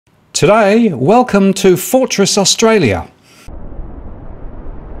Today, welcome to Fortress Australia.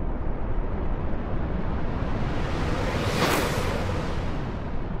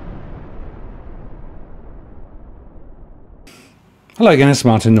 Hello again, it's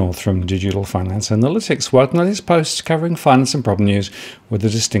Martin North from Digital Finance Analytics. Welcome to this post covering finance and problem news with a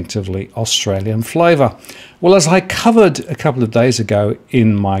distinctively Australian flavour. Well, as I covered a couple of days ago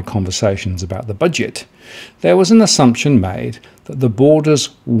in my conversations about the budget, there was an assumption made that the borders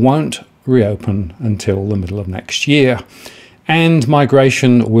won't reopen until the middle of next year, and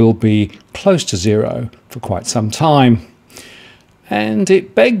migration will be close to zero for quite some time. And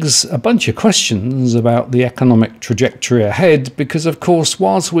it begs a bunch of questions about the economic trajectory ahead because, of course,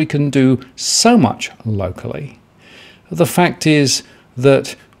 whilst we can do so much locally, the fact is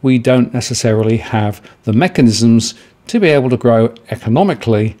that we don't necessarily have the mechanisms to be able to grow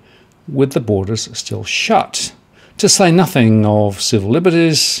economically with the borders still shut, to say nothing of civil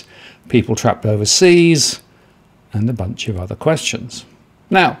liberties, people trapped overseas, and a bunch of other questions.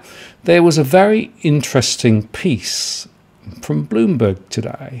 Now, there was a very interesting piece from Bloomberg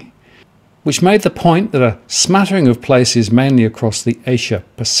today, which made the point that a smattering of places, mainly across the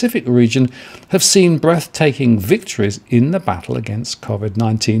Asia-Pacific region, have seen breathtaking victories in the battle against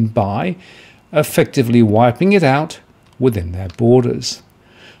COVID-19 by effectively wiping it out within their borders.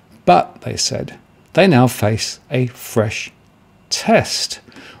 But, they said, they now face a fresh test,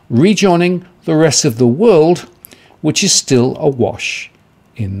 rejoining the rest of the world, which is still awash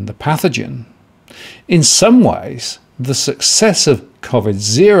in the pathogen. In some ways, the success of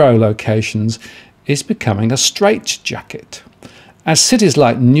COVID-0 locations is becoming a straitjacket. As cities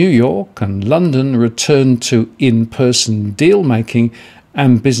like New York and London return to in-person deal-making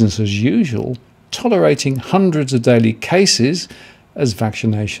and business as usual, tolerating hundreds of daily cases as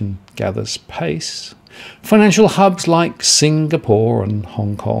vaccination gathers pace, financial hubs like Singapore and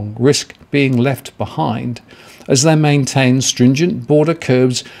Hong Kong risk being left behind as they maintain stringent border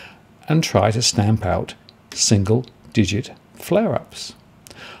curbs and try to stamp out single-digit flare-ups.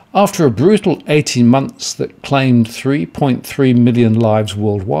 After a brutal 18 months that claimed 3.3 million lives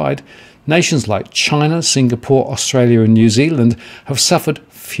worldwide, nations like China, Singapore, Australia and New Zealand have suffered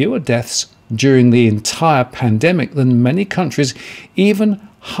fewer deaths during the entire pandemic than many countries, even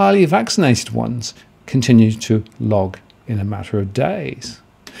highly vaccinated ones, continue to log in a matter of days.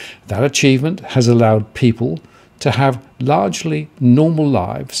 That achievement has allowed people to have largely normal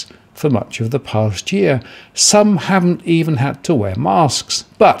lives for much of the past year. Some haven't even had to wear masks.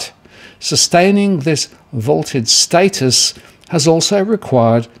 But sustaining this vaulted status has also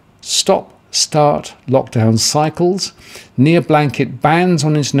required stop-start lockdown cycles, near-blanket bans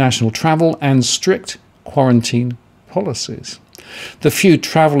on international travel, and strict quarantine policies. The few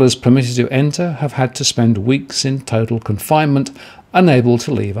travellers permitted to enter have had to spend weeks in total confinement, unable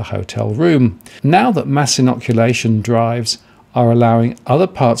to leave a hotel room. Now that mass inoculation drives are allowing other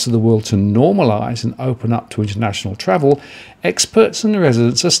parts of the world to normalise and open up to international travel, experts and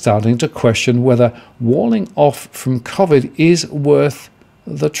residents are starting to question whether walling off from COVID is worth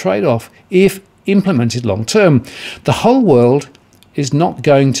the trade-off if implemented long-term. The whole world is not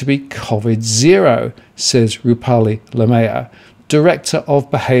going to be COVID-0, says Rupali Lamaya, Director of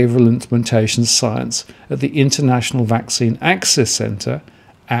Behavioural Implementation Science at the International Vaccine Access Centre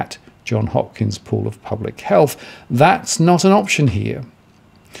at Johns Hopkins School of Public Health. That's not an option here.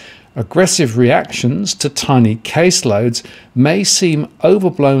 Aggressive reactions to tiny caseloads may seem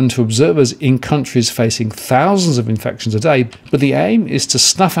overblown to observers in countries facing thousands of infections a day, but the aim is to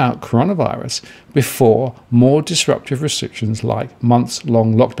snuff out coronavirus before more disruptive restrictions like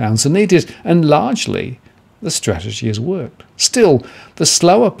months-long lockdowns are needed, and largely the strategy has worked. Still, the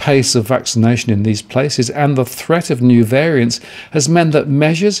slower pace of vaccination in these places and the threat of new variants has meant that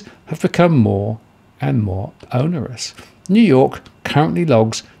measures have become more and more onerous. New York currently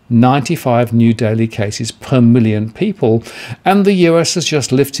logs 95 new daily cases per million people, and the US has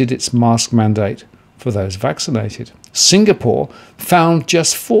just lifted its mask mandate for those vaccinated. Singapore found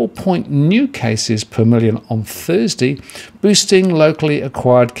just 4 new cases per million on Thursday, boosting locally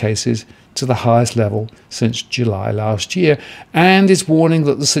acquired cases to the highest level since July last year, and is warning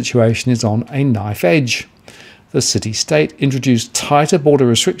that the situation is on a knife edge. The city-state introduced tighter border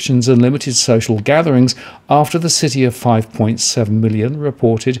restrictions and limited social gatherings after the city of 5.7 million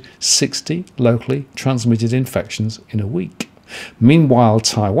reported 60 locally transmitted infections in a week. Meanwhile,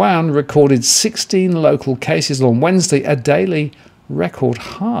 Taiwan recorded 16 local cases on Wednesday, a daily record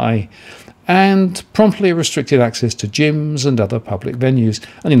high, and promptly restricted access to gyms and other public venues.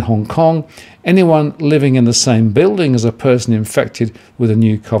 And in Hong Kong, anyone living in the same building as a person infected with a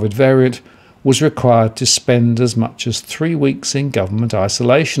new COVID variant was required to spend as much as 3 weeks in government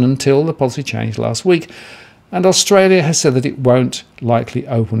isolation until the policy changed last week. And Australia has said that it won't likely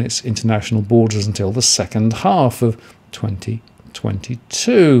open its international borders until the second half of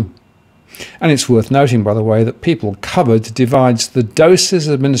 2022. And it's worth noting, by the way, that People Covered divides the doses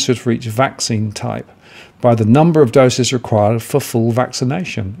administered for each vaccine type by the number of doses required for full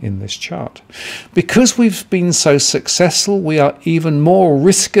vaccination in this chart. Because we've been so successful, we are even more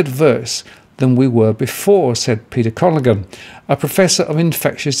risk adverse than we were before, said Peter Connellan, a professor of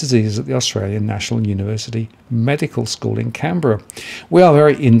infectious diseases at the Australian National University Medical School in Canberra. We are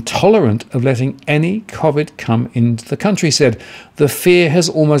very intolerant of letting any COVID come into the country, he said. The fear has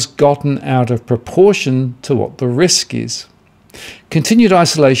almost gotten out of proportion to what the risk is. Continued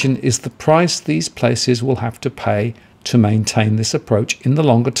isolation is the price these places will have to pay to maintain this approach in the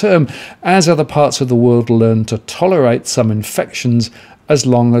longer term, as other parts of the world learn to tolerate some infections as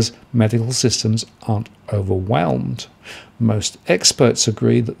long as medical systems aren't overwhelmed. Most experts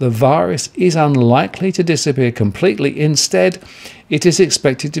agree that the virus is unlikely to disappear completely. Instead, it is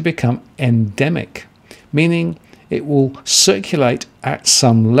expected to become endemic, meaning it will circulate at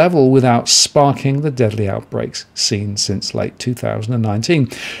some level without sparking the deadly outbreaks seen since late 2019.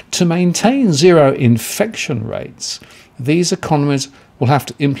 To maintain zero infection rates, these economies will have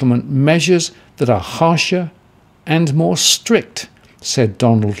to implement measures that are harsher and more strict, said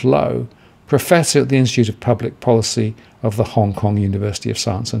Donald Lowe, professor at the Institute of Public Policy of the Hong Kong University of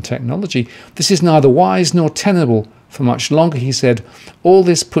Science and Technology. This is neither wise nor tenable for much longer, he said. All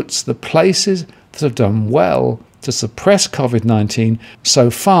this puts the places that have done well to suppress COVID-19 so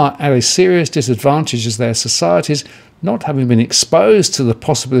far at a serious disadvantage, as their societies, not having been exposed to the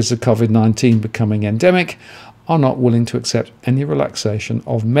possibilities of COVID-19 becoming endemic, are not willing to accept any relaxation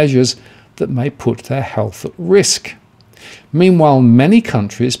of measures that may put their health at risk. Meanwhile, many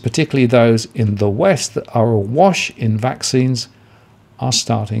countries, particularly those in the West that are awash in vaccines, are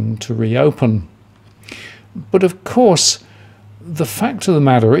starting to reopen. But of course, the fact of the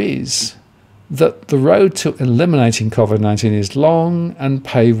matter is that the road to eliminating COVID-19 is long and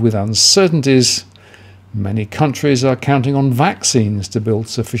paved with uncertainties. Many countries are counting on vaccines to build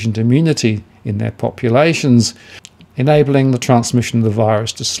sufficient immunity in their populations, enabling the transmission of the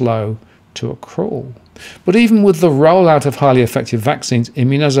virus to slow to a crawl. But even with the rollout of highly effective vaccines,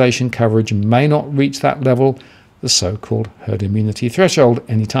 immunisation coverage may not reach that level, the so-called herd immunity threshold,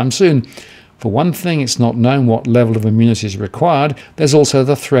 anytime soon. For one thing, it's not known what level of immunity is required. There's also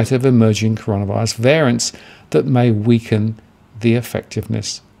the threat of emerging coronavirus variants that may weaken the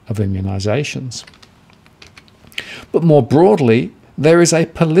effectiveness of immunisations. But more broadly, there is a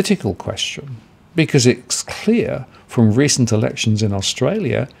political question, because it's clear from recent elections in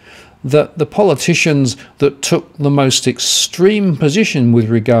Australia that the politicians that took the most extreme position with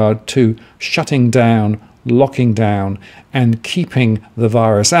regard to shutting down, locking down, and keeping the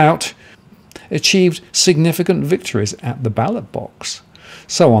virus out achieved significant victories at the ballot box.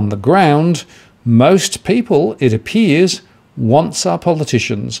 So on the ground, most people, it appears, want our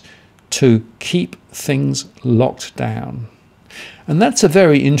politicians to keep things locked down. And that's a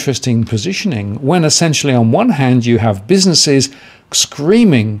very interesting positioning when essentially on one hand you have businesses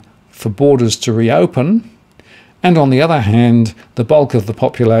screaming for borders to reopen, and on the other hand the bulk of the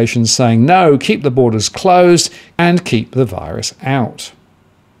population saying no, keep the borders closed and keep the virus out.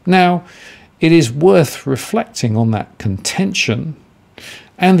 Now, it is worth reflecting on that contention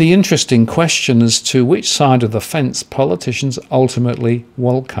and the interesting question as to which side of the fence politicians ultimately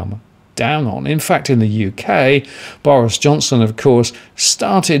will come down on. In fact, in the UK, Boris Johnson, of course,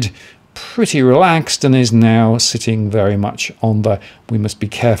 started pretty relaxed and is now sitting very much on the we must be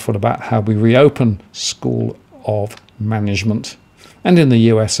careful about how we reopen school of management. And in the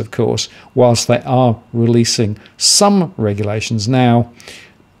US, of course, whilst they are releasing some regulations now,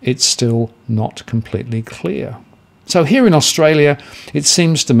 it's still not completely clear. So here in Australia, it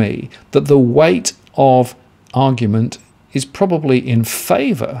seems to me that the weight of argument is probably in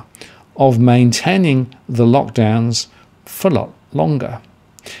favour of maintaining the lockdowns for a lot longer.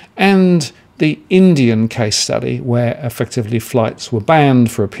 And the Indian case study, where effectively flights were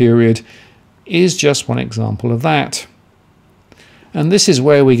banned for a period, is just one example of that. And this is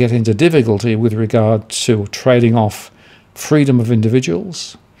where we get into difficulty with regard to trading off freedom of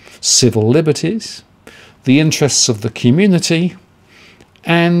individuals, civil liberties, the interests of the community,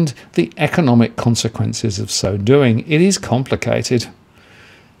 and the economic consequences of so doing. It is complicated.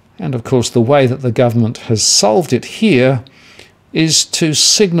 And of course, the way that the government has solved it here is to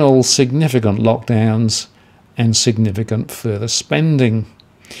signal significant lockdowns and significant further spending.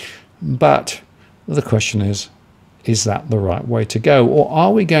 But the question is Is that the right way to go? Or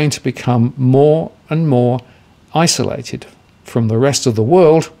are we going to become more and more isolated from the rest of the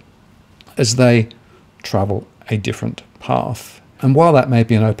world as they travel a different path? And while that may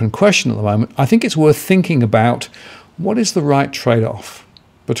be an open question at the moment, I think it's worth thinking about what is the right trade-off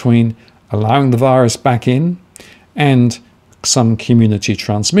between allowing the virus back in and some community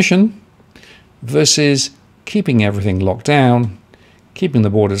transmission versus keeping everything locked down, keeping the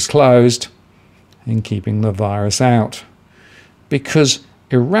borders closed, and keeping the virus out. Because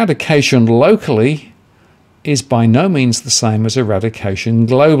eradication locally is by no means the same as eradication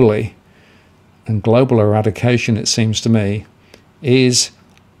globally. And global eradication, it seems to me, is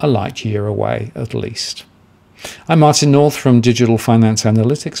a light year away at least. I'm Martin North from Digital Finance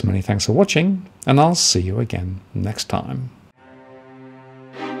Analytics. Many thanks for watching, and I'll see you again next time.